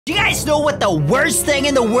Do you guys know what the worst thing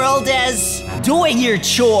in the world is? Doing your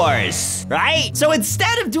chores, right? So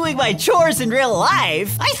instead of doing my chores in real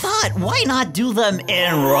life, I thought, why not do them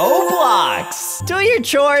in Roblox? Do your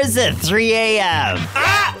chores at 3 a.m.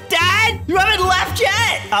 Ah, Dad, you haven't left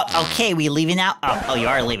yet? Oh, okay, we leaving now? Oh, you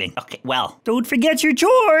are leaving. Okay, well, don't forget your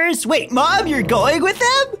chores. Wait, Mom, you're going with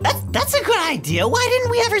them? That's a good idea. Why didn't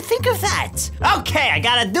we ever think of that? Okay, I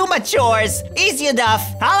gotta do my chores. Easy enough.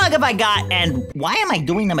 How long have I got? And why am I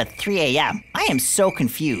doing them at 3 a.m.? I am so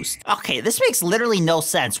confused. Okay, this makes literally no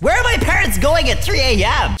sense. Where are my parents going at 3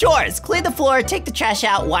 a.m.? Chores, clean the floor, take the trash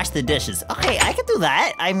out, wash the dishes. Okay, I can do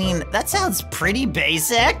that. I mean, that sounds pretty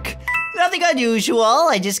basic. Nothing unusual.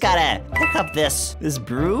 I just gotta pick up this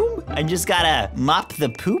broom. I just gotta mop the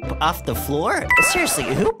poop off the floor. Seriously,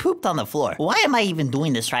 who pooped on the floor? Why am I even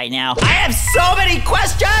doing this right now? I have so many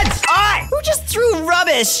questions! Who just threw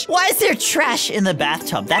rubbish? Why is there trash in the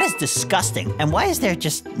bathtub? That is disgusting. And why is there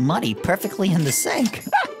just money perfectly in the sink?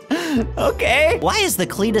 Okay. Why is the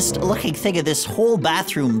cleanest looking thing in this whole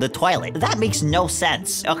bathroom the toilet? That makes no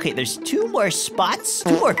sense. Okay, there's 2 more spots.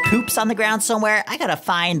 2 more poops on the ground somewhere. I gotta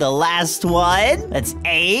find the last one. That's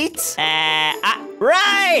 8.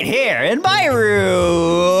 Right here in my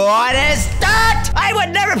room. What is that? I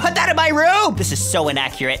would never put that in my room. This is so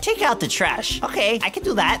inaccurate. Take out the trash. Okay, I can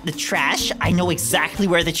do that. The trash. I know exactly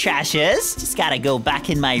where the trash is. Just gotta go back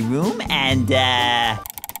in my room and,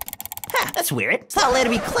 that's weird. It's not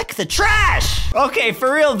letting me click the trash. Okay,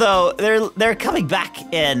 for real though, they're coming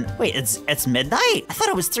back in. Wait, it's midnight? I thought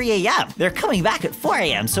it was 3 a.m. They're coming back at 4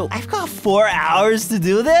 a.m. So I've got 4 hours to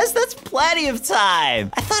do this? That's plenty of time.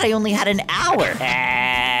 I thought I only had an hour.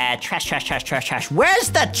 Trash. Where's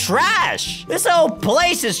the trash? This whole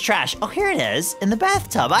place is trash. Oh, here it is, in the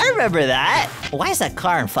bathtub. I remember that. Why is that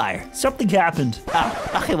car on fire? Something happened.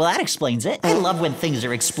 Oh, okay, well that explains it. I love when things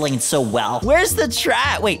are explained so well. Where's the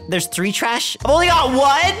trash? Wait, there's 3 trash? I've only got 1?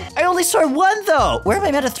 I only saw 1 though. Where am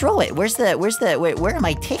I meant to throw it? Wait, where am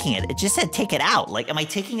I taking it? It just said take it out. Like, am I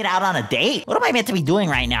taking it out on a date? What am I meant to be doing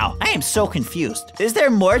right now? I am so confused. Is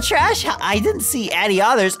there more trash? I didn't see any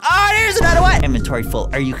others. Oh, there's another one. Inventory full.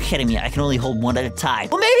 Are you kidding me? I can only hold 1 at a time.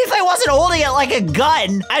 Well, maybe if I wasn't holding it like a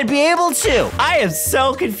gun, I'd be able to. I am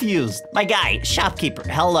so confused. My guy, shopkeeper,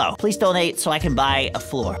 hello. Please donate so I can buy a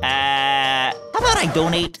floor. How about I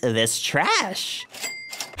donate this trash?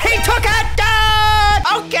 He took it down!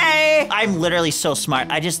 Okay. I'm literally so smart.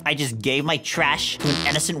 I just gave my trash to an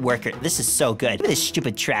innocent worker. This is so good. Look at this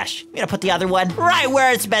stupid trash. I'm gonna put the other one right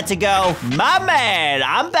where it's meant to go. My man,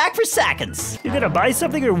 I'm back for seconds. You gonna buy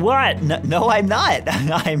something or what? No, I'm not.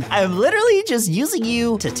 I'm literally just using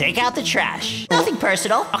you to take out the trash. Nothing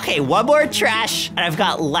personal. Okay, 1 more trash, and I've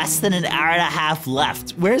got less than an hour and a half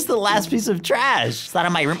left. Where's the last piece of trash? It's not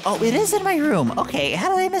in my room. Oh, it is in my room. Okay, how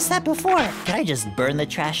did I miss that before? Can I just burn the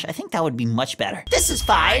trash? I think that would be much better. This is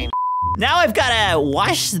fine. Now I've gotta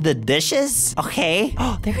wash the dishes. Okay.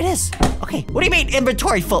 Oh, there it is. Okay. What do you mean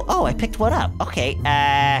inventory full? Oh, I picked 1 up. Okay.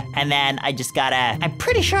 And then I'm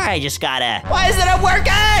pretty sure I just gotta. Why isn't it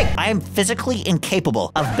working? I am physically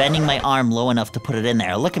incapable of bending my arm low enough to put it in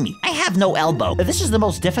there. Look at me. I have no elbow. This is the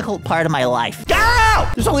most difficult part of my life. Go!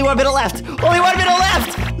 There's only 1 minute left. Only 1 minute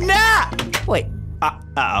left. Nah! Wait.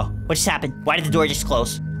 Uh-oh. What just happened? Why did the door just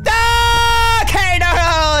close? Okay,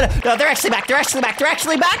 no, they're actually back. They're actually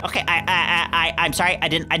back. Okay, I'm sorry. I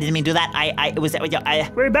didn't mean to do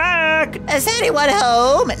that. We're back. Is anyone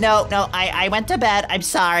home? No, I went to bed. I'm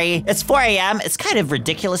sorry. It's 4 a.m. It's kind of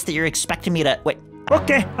ridiculous that you're expecting me to, wait.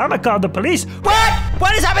 Okay, I'ma call the police. What?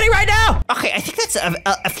 What is happening right now? Okay, I think that's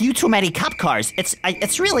a few too many cop cars.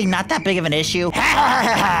 It's really not that big of an issue.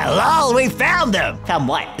 Lol, we found them. Found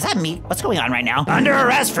what? Is that me? What's going on right now? Under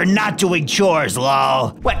arrest for not doing chores,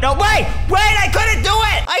 lol. What? No, wait, I couldn't do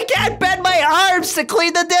it. I can't bend my arms to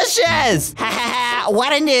clean the dishes.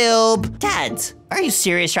 What a noob. Dad, are you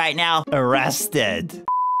serious right now? Arrested.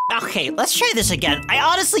 Okay, let's try this again. I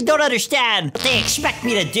honestly don't understand what they expect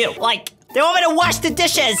me to do. Like, they want me to wash the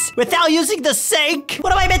dishes without using the sink?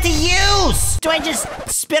 What am I meant to use? Do I just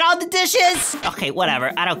spit on the dishes? Okay,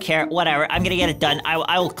 whatever. I don't care. Whatever. I'm gonna get it done.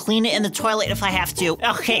 I will clean it in the toilet if I have to.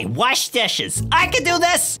 Okay, wash dishes. I can do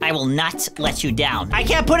this. I will not let you down. I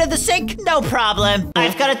can't put it in the sink? No problem.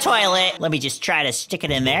 I've got a toilet. Let me just try to stick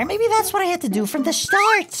it in there. Maybe that's what I had to do from the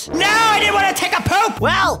start. No, I didn't want to take a poop.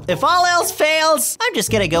 Well, if all else fails, I'm just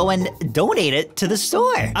gonna go and donate it to the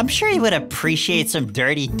store. I'm sure you would appreciate some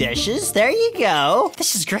dirty dishes. There you go.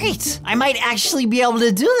 This is great. I might actually be able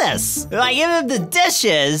to do this. If I give him the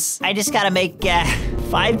dishes, I just gotta make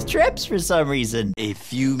 5 trips for some reason. A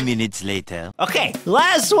few minutes later. Okay,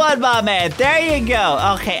 last one, my man. There you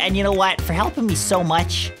go. Okay, and you know what? For helping me so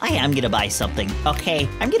much, I am gonna buy something. Okay,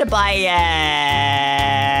 I'm gonna buy,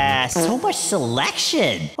 so much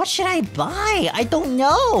selection. What should I buy? I don't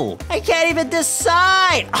know. I can't even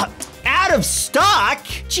decide. Out of stock?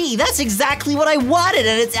 Gee, that's exactly what I wanted,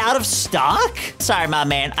 and it's out of stock? Sorry, my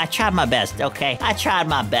man. I tried my best, okay? I tried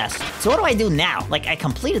my best. So what do I do now? Like, I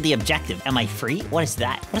completed the objective. Am I free? What is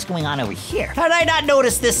that? What's going on over here? How did I not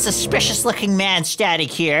notice this suspicious-looking man standing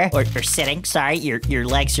here? Or sitting, sorry. Your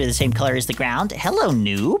legs are the same color as the ground. Hello,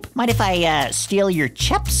 noob. Mind if I, steal your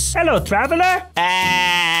chips? Hello, traveler.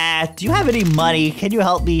 Do you have any money? Can you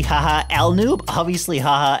help me? Haha, L noob? Obviously,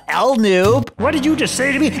 haha, L noob. What did you just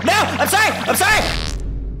say to me? No! I'm sorry!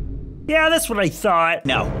 Yeah, that's what I thought.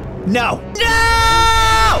 No! I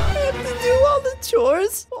have to do all the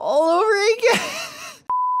chores all over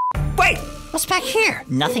again. Wait! What's back here?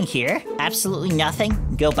 Nothing here. Absolutely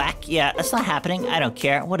nothing. Go back. Yeah, that's not happening. I don't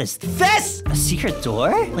care. What is this? A secret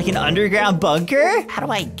door? Like an underground bunker? How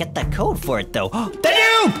do I get the code for it, though? The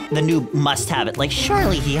noob! The noob must have it. Like,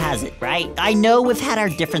 surely he has it, right? I know we've had our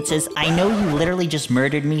differences. I know you literally just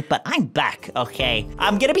murdered me, but I'm back, okay?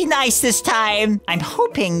 I'm gonna be nice this time. I'm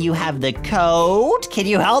hoping you have the code. Can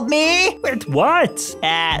you help me? With what?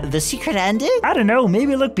 The secret ending? I don't know.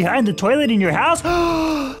 Maybe look behind the toilet in your house.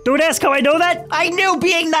 Don't ask how I know that. I knew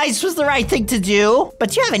being nice was the right thing to do. But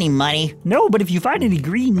do you have any money? No, but if you find any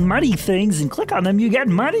green money things and click on them, you get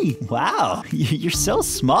money. Wow, you're so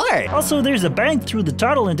smart. Also, there's a bank through the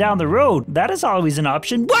tunnel and down the road. That is always an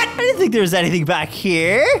option. What? I didn't think there was anything back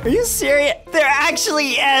here. Are you serious? There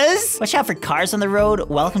actually is? Watch out for cars on the road.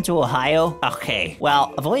 Welcome to Ohio. Okay,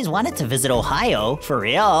 well, I've always wanted to visit Ohio. For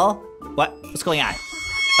real? What's going on?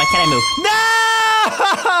 Why can't I move? No!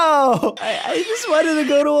 I just wanted to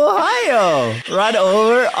go to Ohio. Run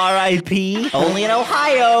over, R.I.P. Only in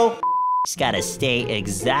Ohio. Just gotta stay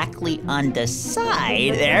exactly on the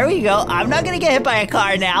side. There we go. I'm not gonna get hit by a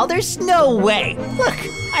car now. There's no way. Look,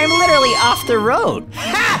 I'm literally off the road.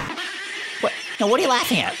 Ha! No, what are you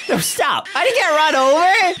laughing at? No, stop. I didn't get run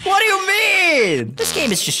over. What do you mean? This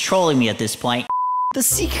game is just trolling me at this point. The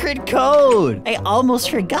secret code! I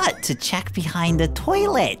almost forgot to check behind the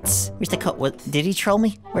toilets. Where's the code? What, did he troll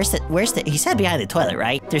me? Where's the, he said behind the toilet,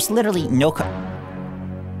 right? There's literally no code.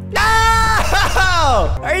 No!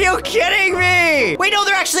 Are you kidding me? Wait, no,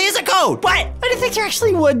 there actually is a code. What? I didn't think there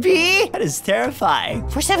actually would be. That is terrifying.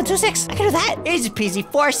 4726, I can do that. Easy peasy,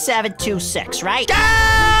 4726, right?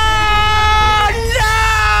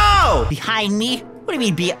 No! Behind me? What do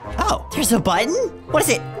you mean oh, there's a button? What is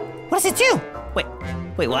it? What does it do?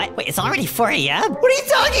 Wait, what? Wait, it's already 4 a.m.? What are you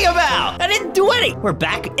talking about? I didn't do any. We're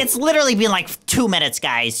back. It's literally been like 2 minutes,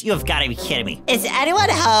 guys. You have got to be kidding me. Is anyone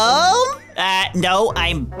home? No,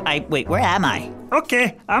 wait, where am I?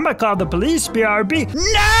 Okay, I'm gonna call the police, BRB.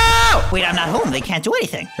 No! Wait, I'm not home. They can't do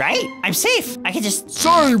anything, right? I'm safe. I can just...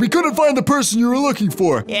 Sorry, we couldn't find the person you were looking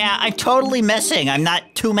for. Yeah, I'm totally missing. I'm not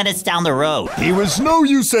 2 minutes down the road. He was no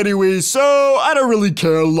use anyway, so I don't really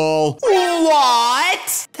care, lol.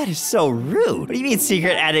 What? That is so rude. What do you mean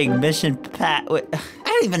secret adding mission I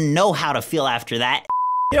don't even know how to feel after that.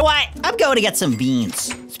 You know what? I'm going to get some beans.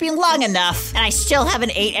 It's been long enough, and I still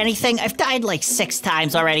haven't ate anything. I've died like 6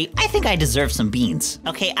 times already. I think I deserve some beans.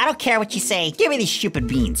 Okay, I don't care what you say. Give me these stupid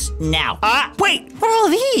beans. Now. Wait, what are all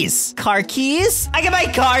these? Car keys? I get my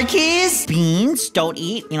car keys? Beans? Don't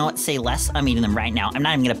eat. You know what? Say less. I'm eating them right now. I'm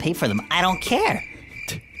not even gonna pay for them. I don't care.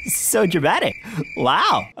 This is so dramatic.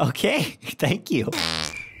 Wow. Okay, thank you.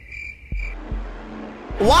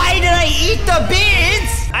 Why did I eat the beans?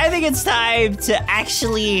 I think it's time to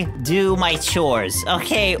actually do my chores.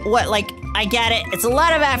 Okay, I get it. It's a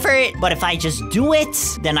lot of effort, but if I just do it,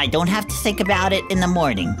 then I don't have to think about it in the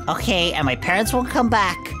morning. Okay, and my parents won't come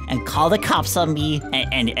back and call the cops on me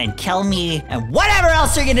and kill me and whatever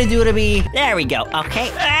else they're gonna do to me. There we go,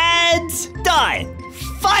 okay? And done.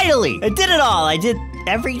 Finally, I did it all. I did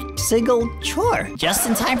every single chore just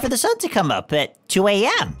in time for the sun to come up at 2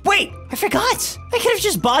 a.m. Wait, I forgot. I could have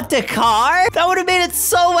just bought the car. That would have made it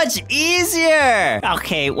so much easier.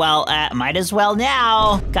 Okay, well, might as well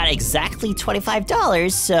now. Got exactly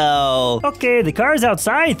 $25, so... Okay, the car's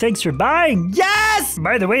outside. Thanks for buying. Yes!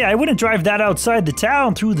 By the way, I wouldn't drive that outside the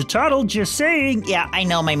town through the tunnel, just saying. Yeah, I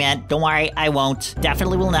know, my man. Don't worry, I won't.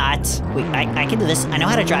 Definitely will not. Wait, I can do this. I know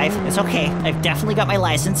how to drive. It's okay. I've definitely got my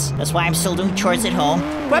license. That's why I'm still doing chores at home.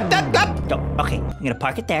 Okay, I'm gonna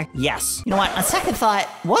park it there. Yes. You know what? On second thought,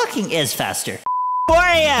 walking is faster. 4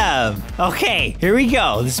 a.m. Okay, here we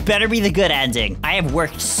go. This better be the good ending. I have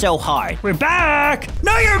worked so hard. We're back.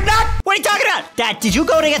 No, you're not. What are you talking about? Dad, did you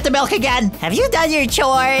go to get the milk again? Have you done your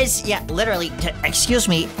chores? Yeah, literally. Excuse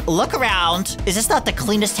me. Look around. Is this not the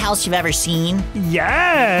cleanest house you've ever seen?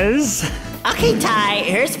 Yes. Okay, Ty,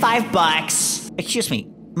 here's $5. Excuse me.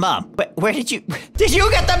 Mom, but where did you get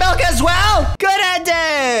the milk as well? Good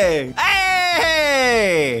ending!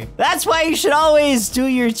 Hey! That's why you should always do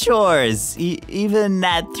your chores, even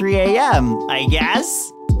at 3 a.m., I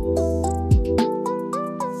guess.